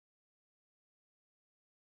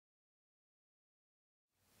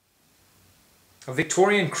A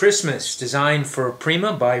Victorian Christmas designed for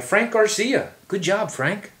Prima by Frank Garcia. Good job,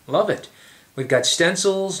 Frank. Love it. We've got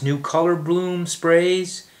stencils, new color bloom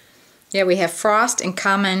sprays. Yeah, we have frost and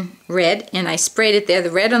common red, and I sprayed it there, the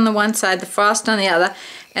red on the one side, the frost on the other,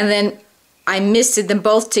 and then I misted them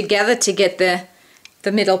both together to get the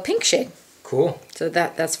middle pink shade. Cool. So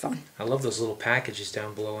that's fun. I love those little packages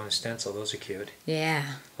down below on a stencil. Those are cute.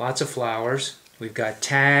 Yeah. Lots of flowers. We've got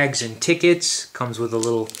tags and tickets. Comes with a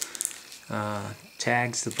little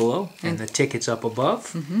tags below and the tickets up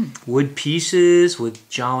above. Wood pieces with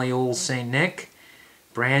jolly old Saint Nick.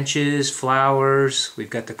 Branches, flowers. We've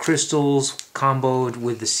got the crystals comboed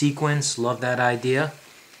with the sequins. Love that idea.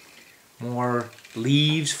 More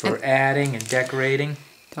leaves for adding and decorating.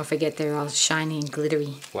 Don't forget they're all shiny and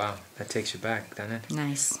glittery. Wow, that takes you back, doesn't it?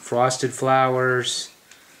 Nice. Frosted flowers.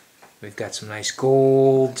 We've got some nice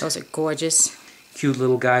gold. Those are gorgeous. Cute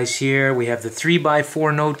little guys here. We have the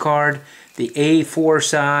 3x4 note card, the A4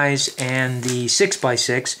 size, and the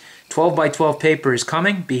 6x6. 12x12 paper is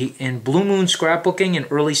coming. Be in Blue Moon Scrapbooking in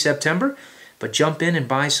early September. But jump in and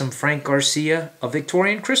buy some Frank Garcia, A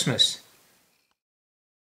Victorian Christmas.